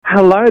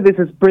Hello, this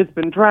is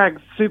Brisbane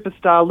Drag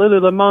superstar Lulu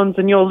Lamons,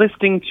 and you're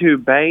listening to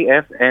Bay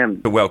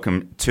FM.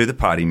 Welcome to the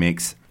Party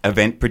Mix,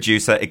 event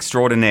producer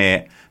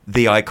extraordinaire,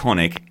 the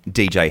iconic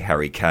DJ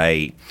Harry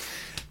Kay.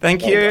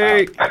 Thank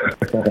you.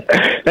 Wow.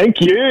 Thank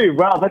you.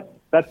 Wow,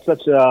 that's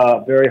such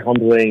a very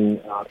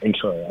humbling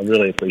intro. I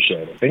really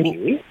appreciate it. Thank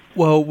you.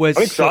 Well,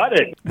 I'm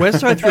excited. We're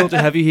so thrilled to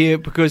have you here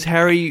because,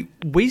 Harry,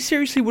 we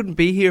seriously wouldn't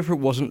be here if it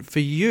wasn't for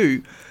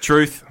you.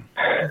 Truth.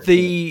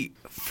 The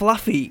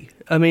Fluffy,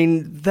 I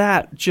mean,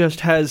 that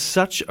just has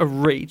such a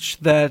reach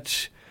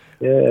that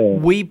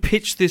we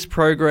pitched this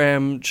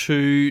program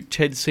to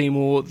Ted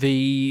Seymour,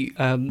 the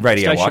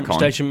radio icon,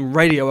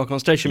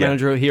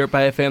 manager here at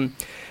Bay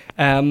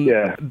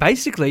FM.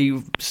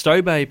 Basically,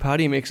 Stowe Bay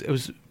Party Mix, it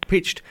was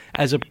pitched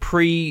as a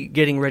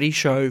pre-getting ready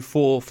show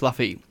for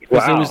Fluffy.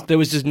 Wow. There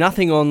was just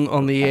nothing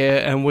on the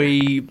air, and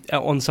we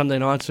on Sunday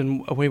nights,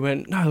 and we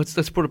went, no,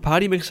 let's put a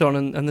party mix on,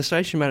 and the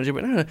station manager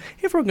went, no,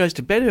 everyone goes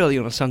to bed early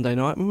on a Sunday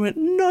night. And we went,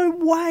 no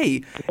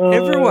way,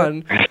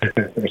 everyone.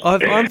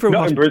 I'm from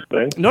not in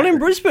Brisbane. Not in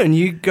Brisbane.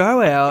 You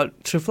go out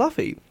to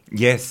Fluffy.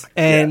 Yes.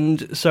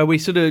 And so we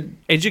sort of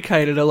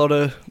educated a lot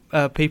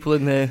of people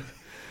in their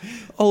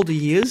older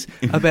years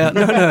about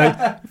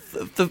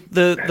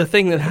the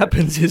thing that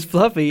happens is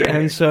Fluffy,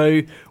 and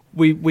so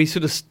we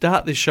sort of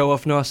start this show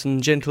off nice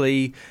and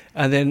gently,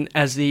 and then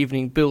as the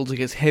evening builds, it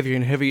gets heavier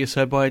and heavier.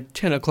 So by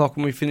 10 o'clock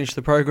when we finish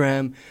the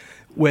program,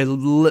 we're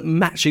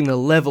matching the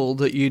level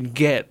that you'd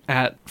get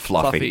at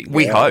Fluffy.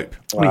 We hope.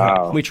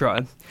 Wow. We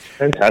try.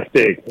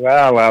 Fantastic.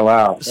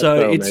 Wow. That's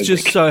So it's amazing.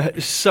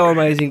 just so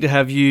amazing to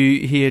have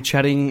you here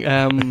chatting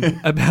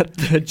about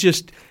the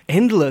just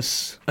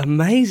endless,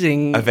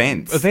 amazing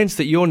events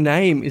that your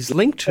name is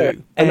linked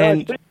to.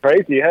 And it's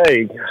crazy,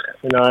 hey.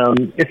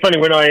 And it's funny,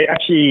 when I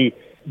actually,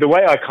 the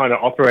way I kind of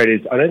operate is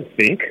I don't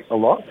think a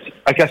lot.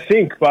 Like I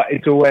think, but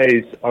it's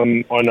always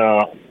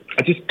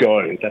I just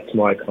go. That's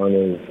my kind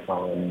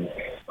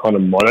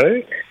of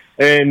motto.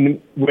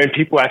 And when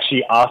people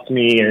actually ask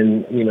me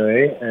and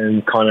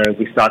kind of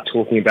we start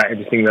talking about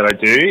everything that I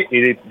do,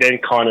 it then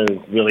kind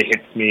of really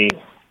hits me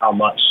how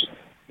much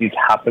is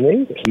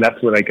happening. And that's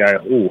when I go,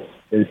 oh,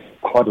 there's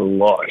quite a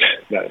lot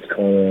that's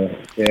kind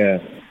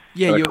of,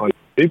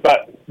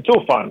 but it's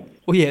all fun.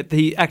 Well, yeah,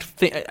 the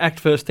act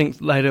first,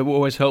 think later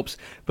always helps.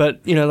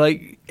 But,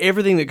 like,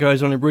 everything that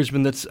goes on in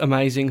Brisbane that's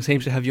amazing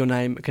seems to have your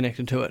name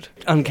connected to it.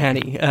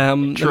 Uncanny.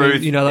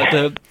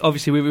 Truth.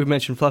 Obviously, we've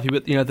mentioned Fluffy,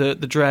 but,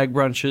 the drag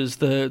brunches,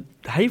 the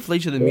Hey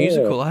Felicia, the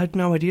musical, I had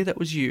no idea that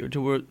was you. That's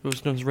that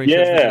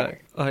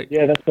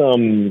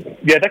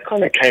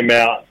kind of came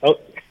out.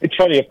 It's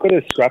funny, I've got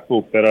a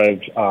scrapbook that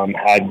I've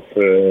had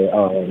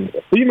for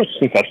pretty much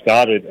since I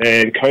started,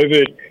 and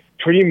COVID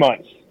pretty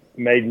much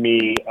made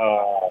me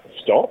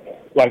stop,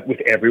 like with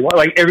everyone.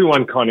 Like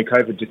everyone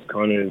COVID just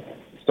kind of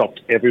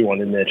stopped everyone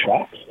in their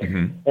tracks.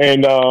 Mm-hmm.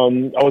 And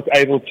I was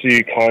able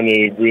to kind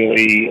of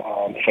really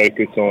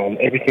focus on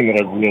everything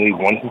that I really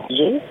wanted to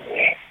do.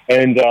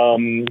 And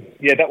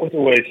that was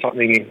always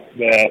something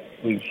that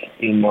was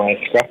in my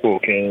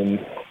scrapbook. And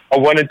I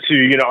wanted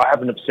to, I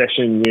have an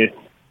obsession with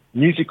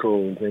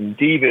musicals and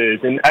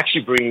divas and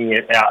actually bringing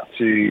it out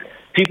to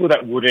people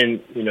that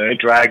wouldn't,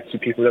 drag to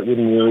people that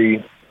wouldn't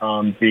really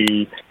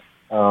be,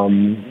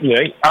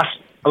 us,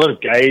 a lot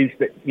of gays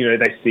that,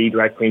 they see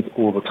drag queens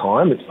all the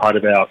time. It's part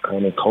of our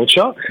kind of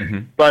culture. Mm-hmm.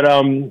 But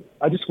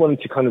I just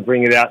wanted to kind of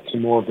bring it out to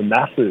more of the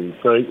masses.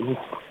 So it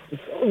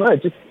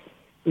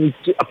was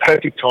a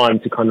perfect time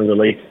to kind of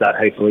release that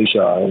Hey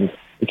Felicia. And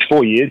it's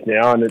 4 years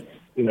now, and it's,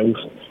 we've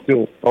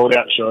still sold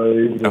out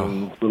shows,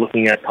 and we're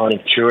looking at kind of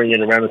touring it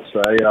around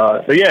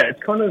Australia. So yeah,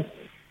 it's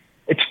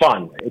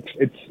fun.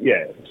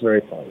 It's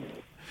very fun.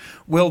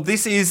 Well,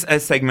 this is a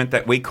segment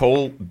that we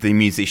call The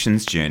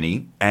Musician's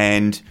Journey,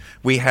 and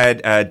we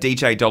had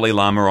DJ Dolly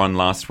Lama on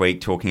last week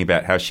talking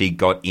about how she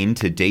got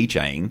into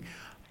DJing.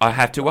 I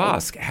have to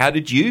ask, how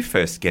did you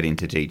first get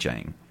into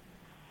DJing?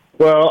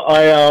 Well,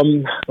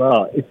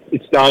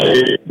 it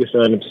started with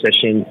an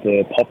obsession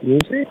for pop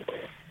music.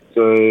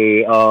 So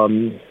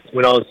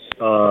when I was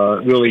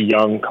really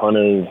young kind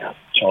of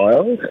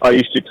child, I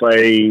used to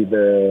play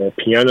the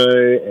piano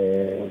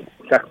and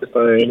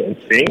saxophone and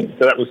sing.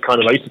 So that was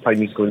I used to play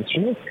musical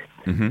instruments.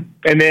 Mm-hmm.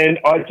 And then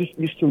I just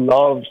used to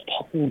love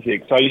pop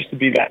music. So I used to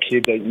be that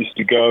kid that used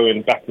to go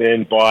and back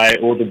then buy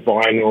all the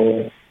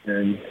vinyl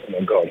and, oh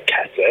my God,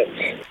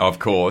 cassettes. Of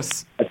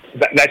course.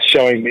 That's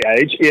showing the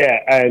age. Yeah.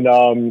 And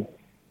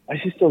I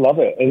used to love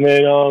it. And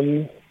then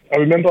I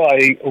remember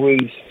I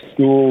was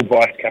school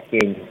vice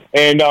captain,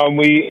 and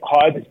we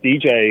hired this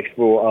DJ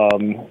for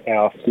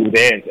our school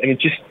dance, and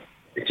it just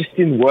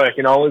didn't work.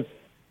 And I was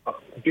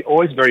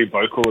always very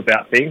vocal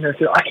about things. I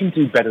said, I can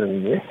do better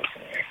than this.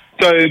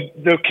 So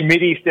the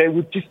committee said,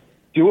 well, just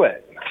do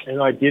it.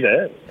 And I did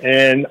it,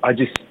 and I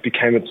just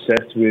became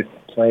obsessed with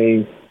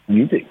playing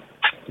music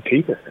to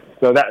people.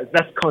 So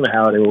that's kind of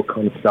how it all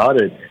kind of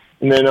started.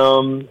 And then,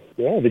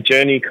 the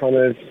journey kind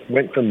of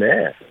went from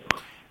there.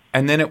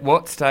 And then at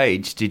what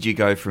stage did you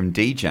go from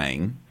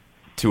DJing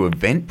to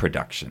event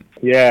production?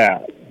 Yeah,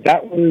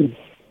 that was,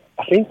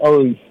 I think I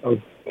was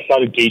I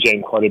started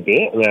DJing quite a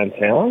bit around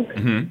town.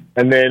 Mm-hmm.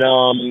 And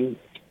then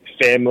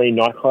Family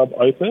nightclub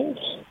opened.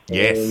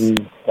 Yes.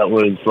 And that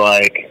was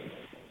like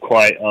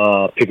quite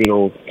a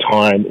pivotal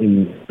time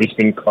in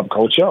Brisbane club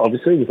culture.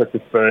 Obviously, it was like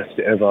the first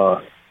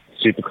ever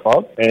super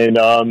club. And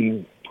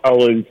I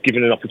was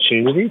given an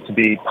opportunity to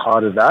be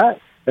part of that.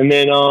 And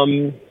then,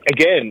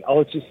 again, I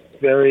was just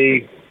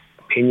very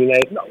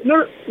opinionated.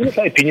 No, I wouldn't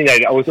say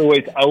opinionated. I always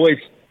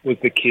was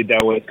the kid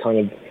that always kind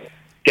of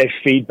gave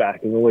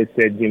feedback and always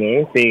said,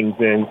 things.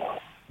 And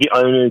the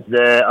owners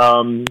there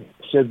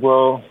said,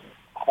 well,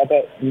 how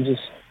about you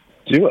just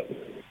do it?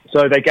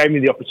 So they gave me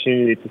the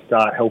opportunity to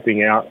start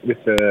helping out with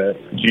the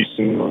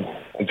producing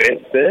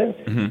events there.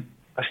 Mm-hmm.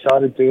 I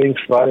started doing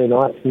Friday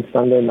nights and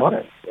Sunday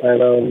nights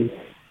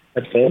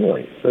at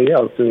Family. So yeah,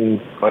 I was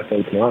doing both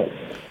those nights.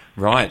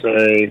 Right. So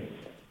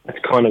that's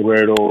kind of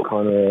where it all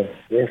kind of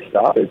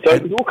started. So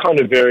it was all kind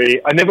of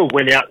I never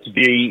went out to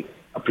be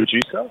a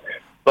producer,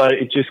 but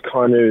it just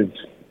kind of,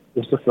 it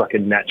was just like a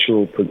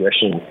natural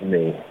progression for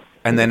me.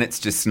 And then it's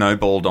just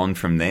snowballed on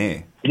from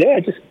there. Yeah,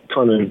 just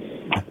kind of,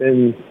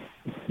 and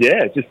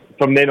yeah, just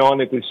from then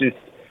on, it was just,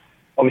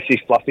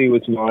 obviously Fluffy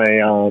was my,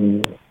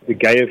 the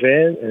gay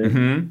event, and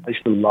Mm-hmm. I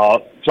used to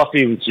love,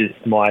 Fluffy was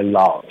just my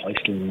love. I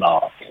used to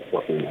love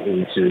Fluffy. It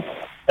was just,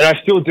 and I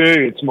still do.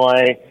 It's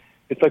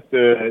like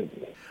the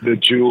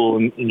jewel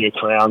in your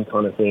crown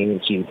kind of thing.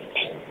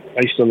 I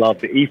used to love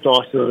the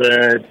ethos of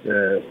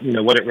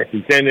it, what it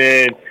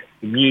represented,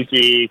 the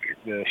music,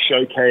 the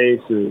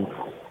showcase of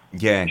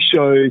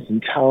shows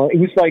and talent. It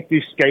was like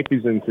the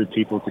escapism for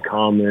people to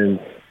come, and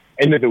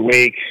end of the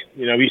week,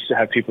 we used to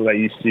have people that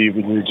used to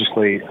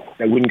religiously,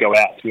 they wouldn't go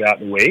out throughout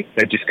the week.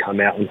 They'd just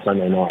come out on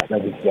Sunday night.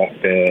 That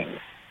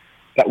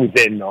was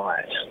their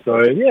night.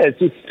 So yeah, it's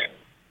just,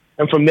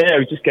 and from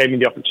there, it just gave me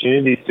the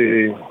opportunity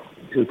to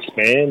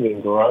expand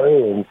and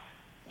grow and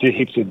do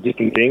heaps of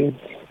different things.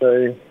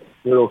 So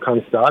it all kind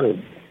of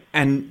started.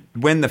 And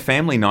when the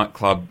Family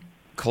nightclub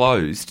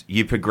closed,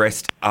 you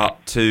progressed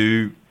up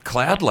to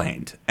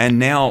Cloudland, and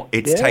now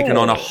it's taken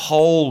on a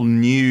whole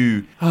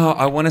new,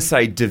 I want to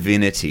say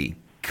divinity,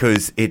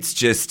 because it's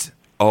just,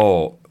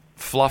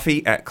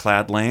 Fluffy at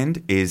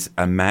Cloudland is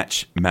a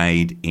match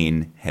made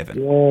in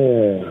heaven.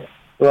 Yeah.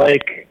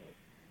 Like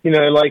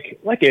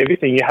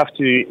everything, you have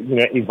to,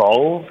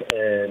 evolve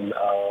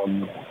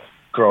and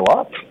grow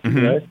up.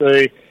 Mm-hmm. So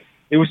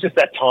it was just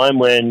that time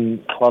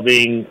when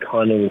clubbing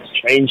kind of was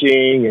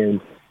changing,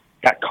 and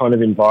that kind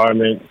of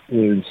environment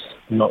was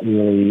not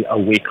really a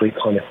weekly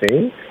kind of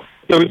thing.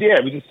 So yeah,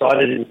 we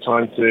decided it was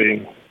time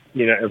to,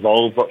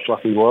 evolve what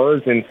Fluffy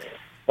was, and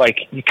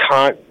you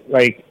can't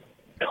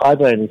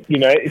Cloudland,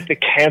 it's the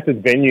campus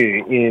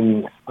venue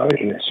in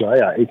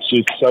Australia. It's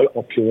just so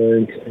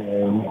opulent,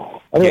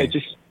 and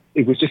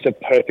it was just a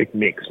perfect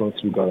mix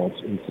once we got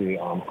into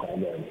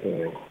Cloudland.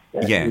 So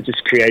it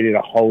just created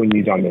a whole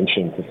new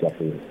dimension for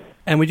Fluffy.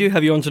 And we do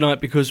have you on tonight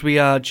because we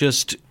are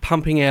just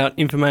pumping out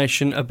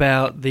information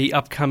about the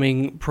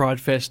upcoming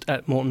Pride Fest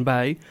at Moreton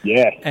Bay.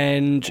 Yeah.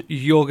 And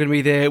you're going to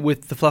be there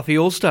with the Fluffy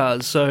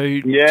All-Stars. So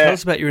tell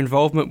us about your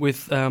involvement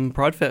with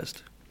Pride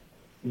Fest.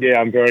 Yeah,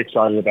 I'm very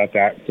excited about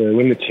that. So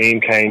when the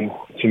team came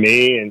to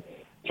me and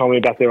told me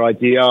about their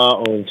idea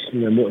of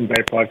Moreton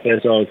Bay Pride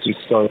Fest, I was just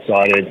so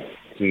excited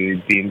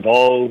to be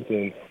involved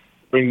and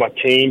bring my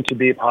team to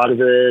be a part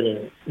of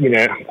it.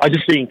 And, I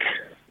just think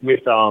with...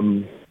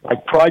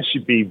 Pride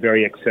should be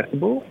very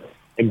accessible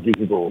and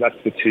visible. That's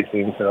the two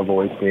things that I've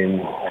always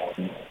been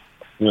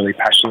really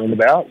passionate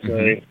about.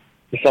 So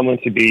for someone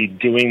to be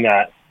doing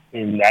that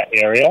in that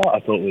area,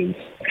 I thought was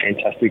a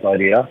fantastic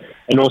idea.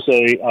 And also,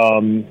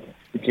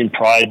 it's in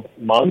Pride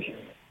Month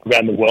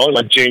around the world.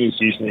 June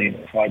is usually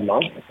Pride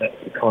Month. That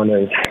kind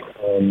of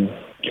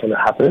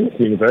happens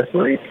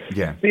universally.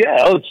 Yeah.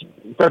 So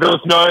so there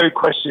was no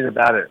question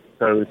about it.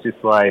 So it was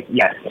just like,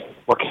 yes,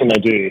 what can I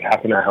do? How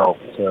can I help?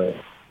 So...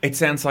 It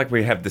sounds like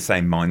we have the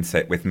same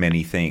mindset with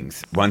many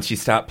things. Once you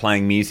start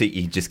playing music,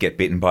 you just get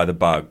bitten by the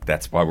bug.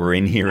 That's why we're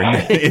in here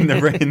in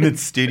the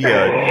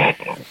studio.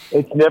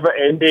 It's never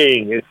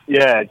ending.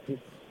 I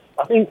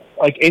think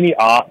like any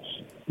art,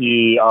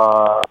 you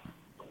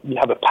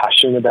have a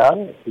passion about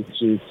it. It's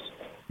just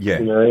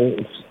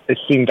it's a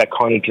thing that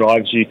kind of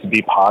drives you to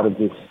be part of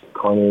this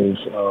kind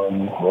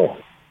of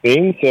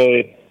thing.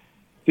 So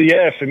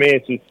yeah, for me,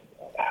 it's just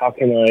how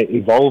can I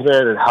evolve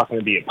it and how can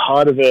I be a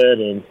part of it,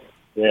 and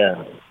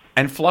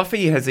And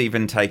Fluffy has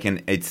even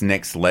taken its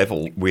next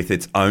level with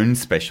its own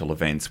special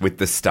events, with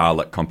the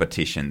Starlet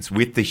competitions,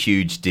 with the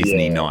huge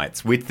Disney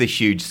nights, with the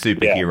huge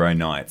superhero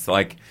nights.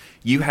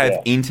 You have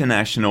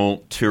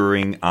international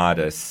touring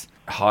artists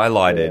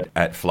highlighted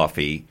at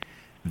Fluffy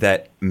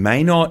that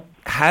may not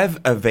have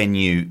a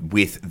venue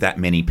with that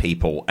many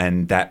people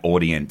and that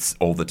audience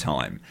all the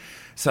time.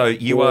 So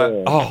you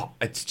are,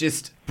 it's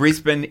just,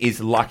 Brisbane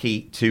is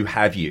lucky to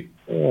have you.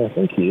 Yeah,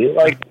 thank you.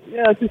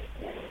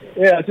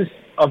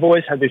 I've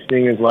always had this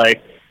thing of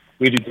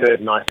we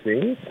deserve nice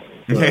things.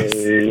 So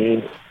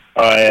Yes.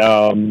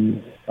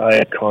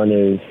 I kind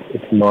of,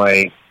 it's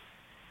my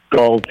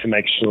goal to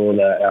make sure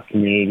that our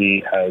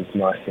community has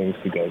nice things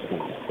to go to.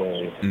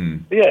 So,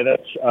 yeah,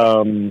 that's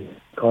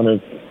kind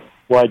of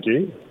what I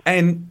do.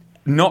 And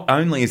not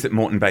only is it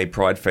Moreton Bay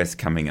Pride Fest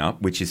coming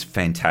up, which is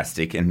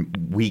fantastic, and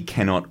we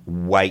cannot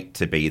wait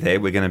to be there.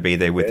 We're going to be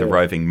there with the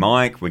Roving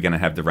Mike. We're going to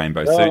have the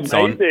rainbow suits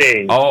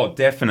amazing. on. Oh,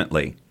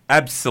 definitely.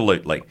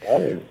 Absolutely.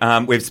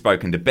 We've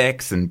spoken to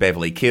Bex and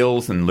Beverly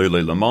Kills and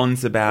Lulu Le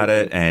Mans about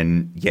it,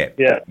 and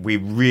we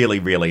really,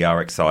 really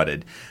are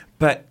excited.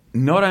 But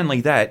not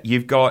only that,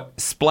 you've got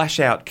Splash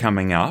Out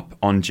coming up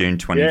on June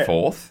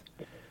 24th.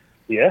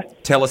 Yeah.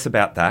 Tell us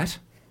about that.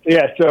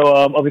 Yeah, so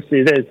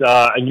obviously there's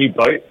a new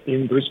boat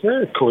in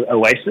Brisbane called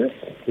Oasis.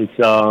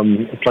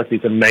 It's like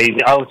this amazing...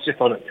 I was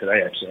just on it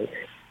today, actually.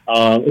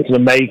 It's an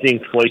amazing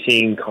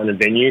floating kind of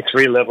venue,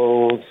 3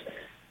 levels,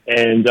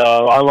 and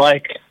I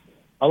like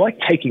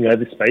taking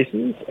over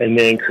spaces and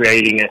then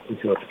creating it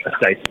into a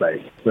safe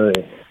space. So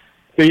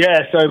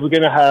we're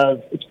going to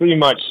have... It's pretty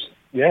much...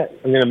 Yeah,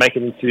 I'm going to make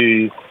it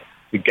into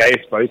the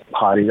gayest boat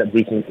party that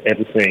Brisbane's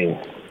ever seen.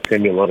 It's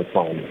going to be a lot of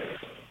fun.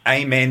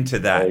 Amen to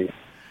that.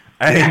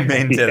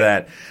 Amen to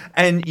that.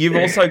 And you've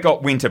also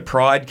got Winter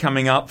Pride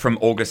coming up from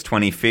August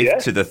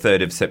 25th to the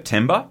 3rd of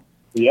September.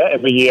 Yeah,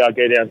 every year I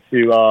go down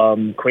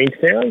to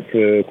Queenstown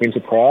for Winter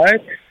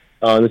Pride.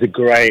 There's a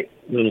great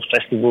little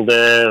festival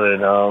there,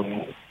 and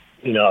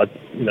I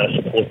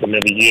support them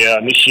every year.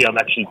 And this year I'm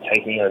actually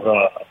taking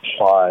over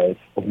 5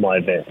 of my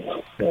events.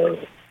 So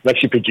I'm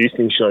actually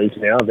producing shows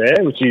now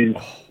there, which is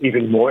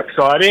even more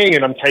exciting.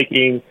 And I'm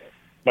taking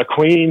my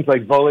queens,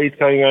 like Volley's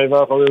going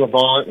over, Volley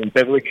Levant, and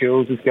Beverly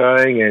Kills is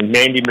going, and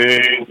Mandy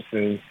Moves.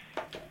 And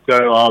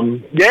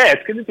so,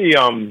 it's going to be...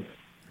 I'm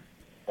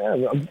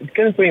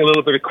going to bring a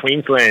little bit of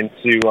Queensland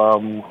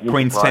to...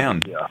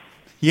 Queenstown.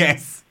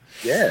 Yes.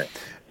 Yeah.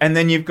 And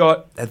then you've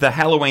got the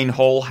Halloween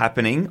Hall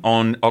happening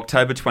on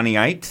October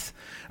 28th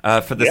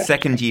for the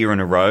second year in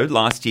a row.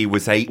 Last year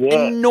was an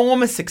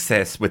enormous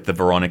success with the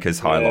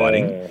Veronicas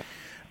highlighting.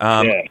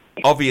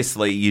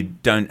 Obviously, you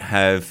don't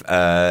have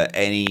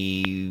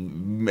any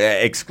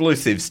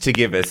exclusises to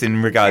give us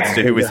in regards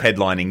to who is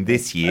headlining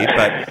this year,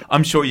 but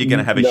I'm sure you're going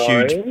to have a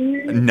huge...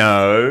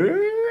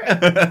 No?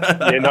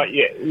 Not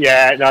yet.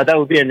 Yeah, no, that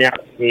will be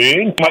announced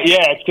soon. But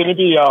it's going to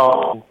be...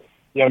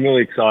 I'm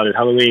really excited.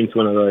 Halloween's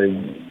one of those...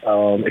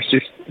 it's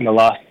just in the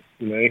last...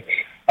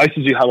 I used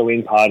to do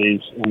Halloween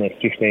parties almost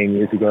 15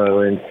 years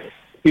ago, and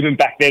even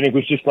back then it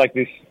was just like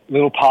this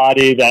little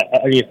party that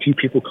only a few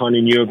people kind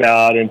of knew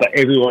about, but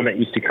everyone that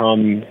used to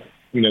come,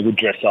 would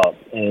dress up.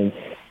 And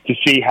to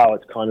see how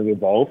it's kind of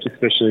evolved,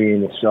 especially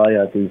in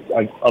Australia,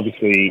 because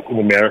obviously in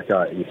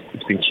America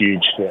it's been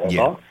huge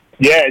forever.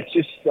 Yeah, it's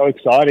just so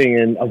exciting,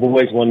 and I've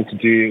always wanted to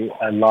do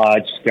a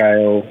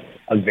large-scale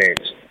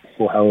event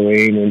for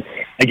Halloween. And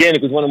again,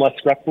 it was one of my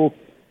scrapbook,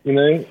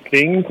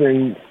 things,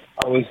 and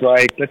I was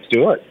like, let's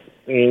do it.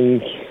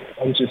 And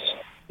I'm just...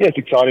 it's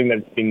exciting that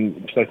it's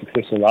been so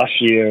successful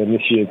last year, and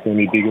this year it's going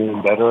to be bigger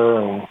and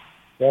better. And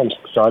I'm just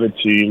excited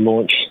to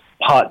launch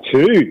part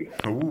 2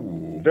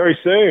 very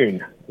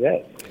soon.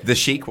 Yeah, the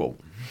sequel.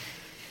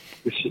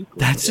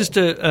 That's just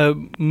a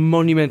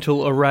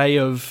monumental array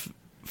of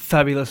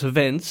fabulous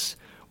events.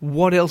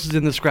 What else is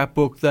in the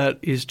scrapbook that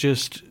is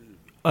just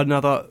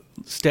another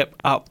step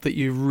up that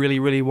you really,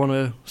 really want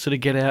to sort of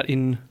get out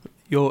in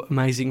your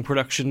amazing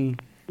production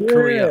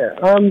career?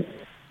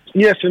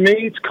 For me,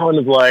 it's kind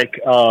of like,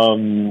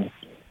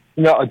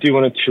 I do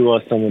want to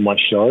tour some of my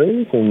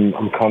shows, and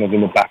I'm kind of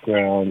in the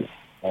background,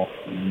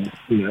 in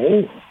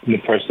the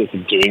process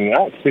of doing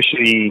that,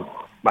 especially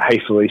my Hey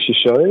Felicia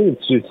show.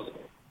 It's just,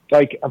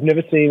 like, I've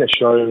never seen a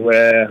show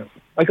where,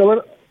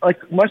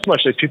 most of my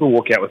shows, people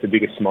walk out with the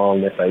biggest smile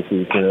on their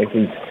faces,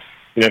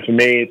 and, for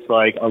me, it's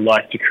like, I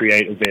like to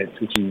create events,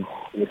 which is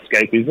an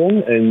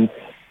escapism, and,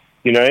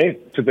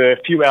 for the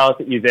few hours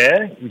that you're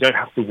there, you don't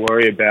have to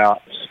worry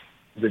about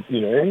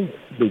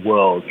the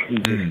world. You're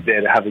just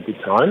there to have a good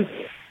time.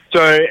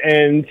 So,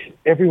 and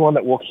everyone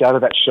that walks out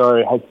of that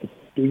show has the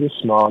biggest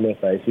smile on their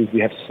faces.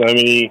 We have so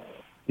many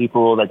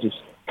people that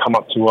just come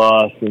up to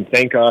us and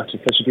thank us for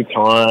such a good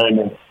time.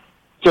 And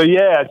so,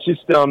 it's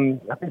just,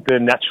 I think the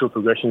natural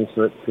progression is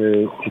for it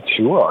to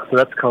tour. So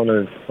that's kind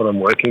of what I'm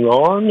working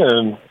on.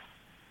 And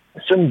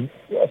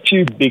a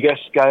few bigger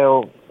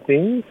scale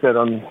things that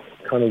I'm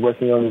kind of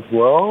working on as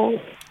well.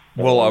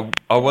 Well,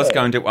 I was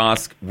going to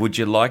ask, would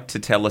you like to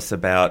tell us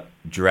about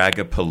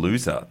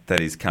Dragapalooza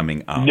that is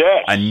coming up?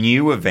 Yes. A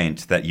new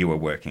event that you are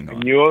working on. A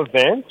new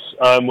event.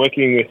 I'm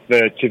working with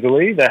the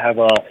Tivoli. They have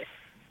a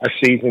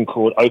season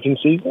called Open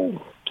Season.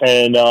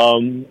 And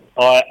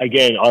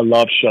I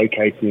love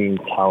showcasing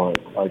talent.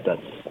 Like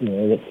that's,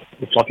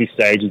 the Floppy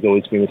stage has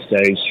always been a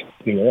stage,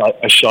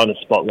 I shine a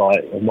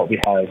spotlight on what we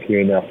have here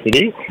in our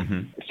city.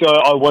 Mm-hmm. So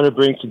I want to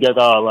bring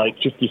together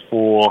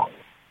 54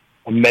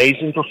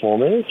 amazing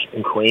performers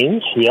in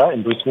Queens here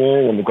in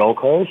Brisbane and the Gold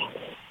Coast,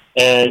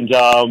 and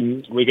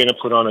we're going to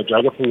put on a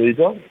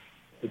Dragapalooza.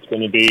 It's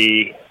going to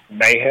be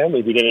mayhem.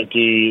 We're going to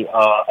do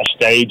a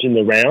stage in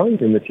the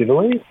round in the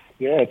Tivoli.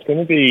 Yeah, it's going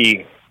to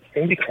be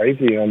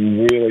crazy. I'm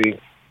really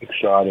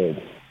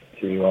excited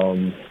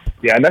to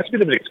Yeah, and that's a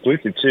bit of an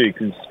exclusive too,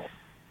 because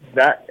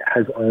that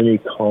has only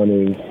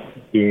kind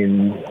of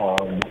been,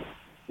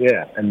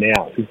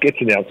 announced. It gets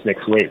announced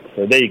next week.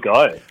 So there you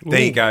go.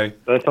 There you go.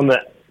 So it's on the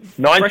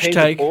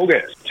 19th of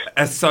August.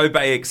 A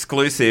Sobey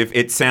exclusive.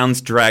 It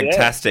sounds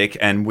dragtastic,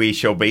 and we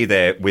shall be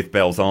there with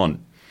bells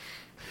on.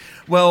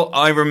 Well,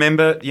 I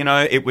remember,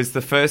 it was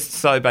the first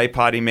Sobey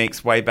Party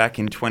Mix way back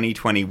in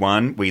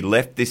 2021. We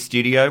left this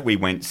studio. We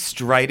went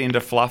straight into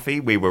Fluffy.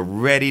 We were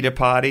ready to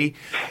party.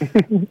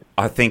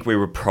 I think we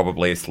were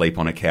probably asleep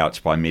on a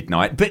couch by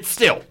midnight, but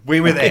still,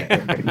 we were there.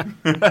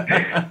 Good,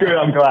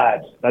 I'm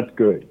glad. That's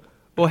good.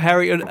 Well,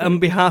 Harry, on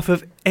behalf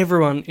of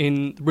everyone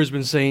in the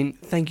Brisbane scene,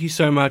 thank you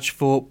so much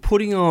for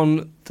putting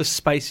on the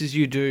spaces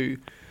you do.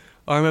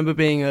 I remember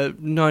being a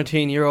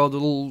 19-year-old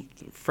little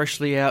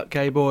freshly out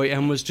gay boy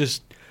and was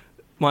just...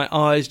 my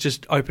eyes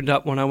just opened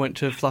up when I went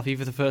to Fluffy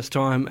for the first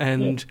time,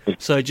 and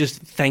so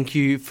just thank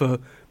you for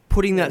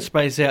putting that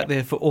space out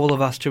there for all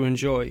of us to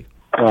enjoy.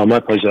 Oh, my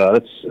pleasure.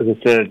 As I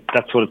said,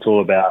 that's what it's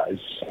all about.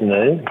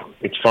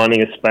 It's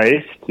finding a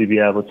space to be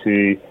able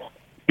to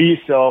be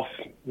yourself,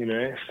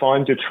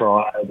 find your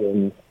tribe,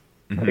 and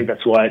I think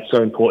that's why it's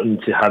so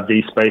important to have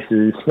these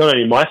spaces, not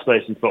only my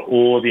spaces, but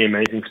all the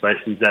amazing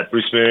spaces that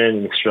Brisbane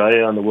and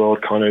Australia and the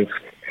world kind of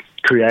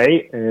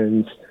create,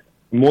 and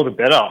the more the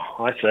better,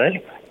 I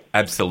say.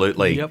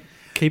 Absolutely. Yep.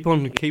 Keep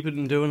it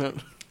and doing it.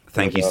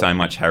 Thank you so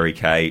much, Harry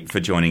Kay, for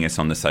joining us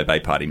on the Sobey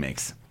Party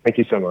Mix. Thank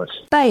you so much.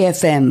 Bay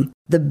FM,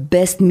 the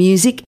best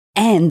music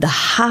and the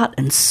heart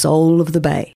and soul of the Bay.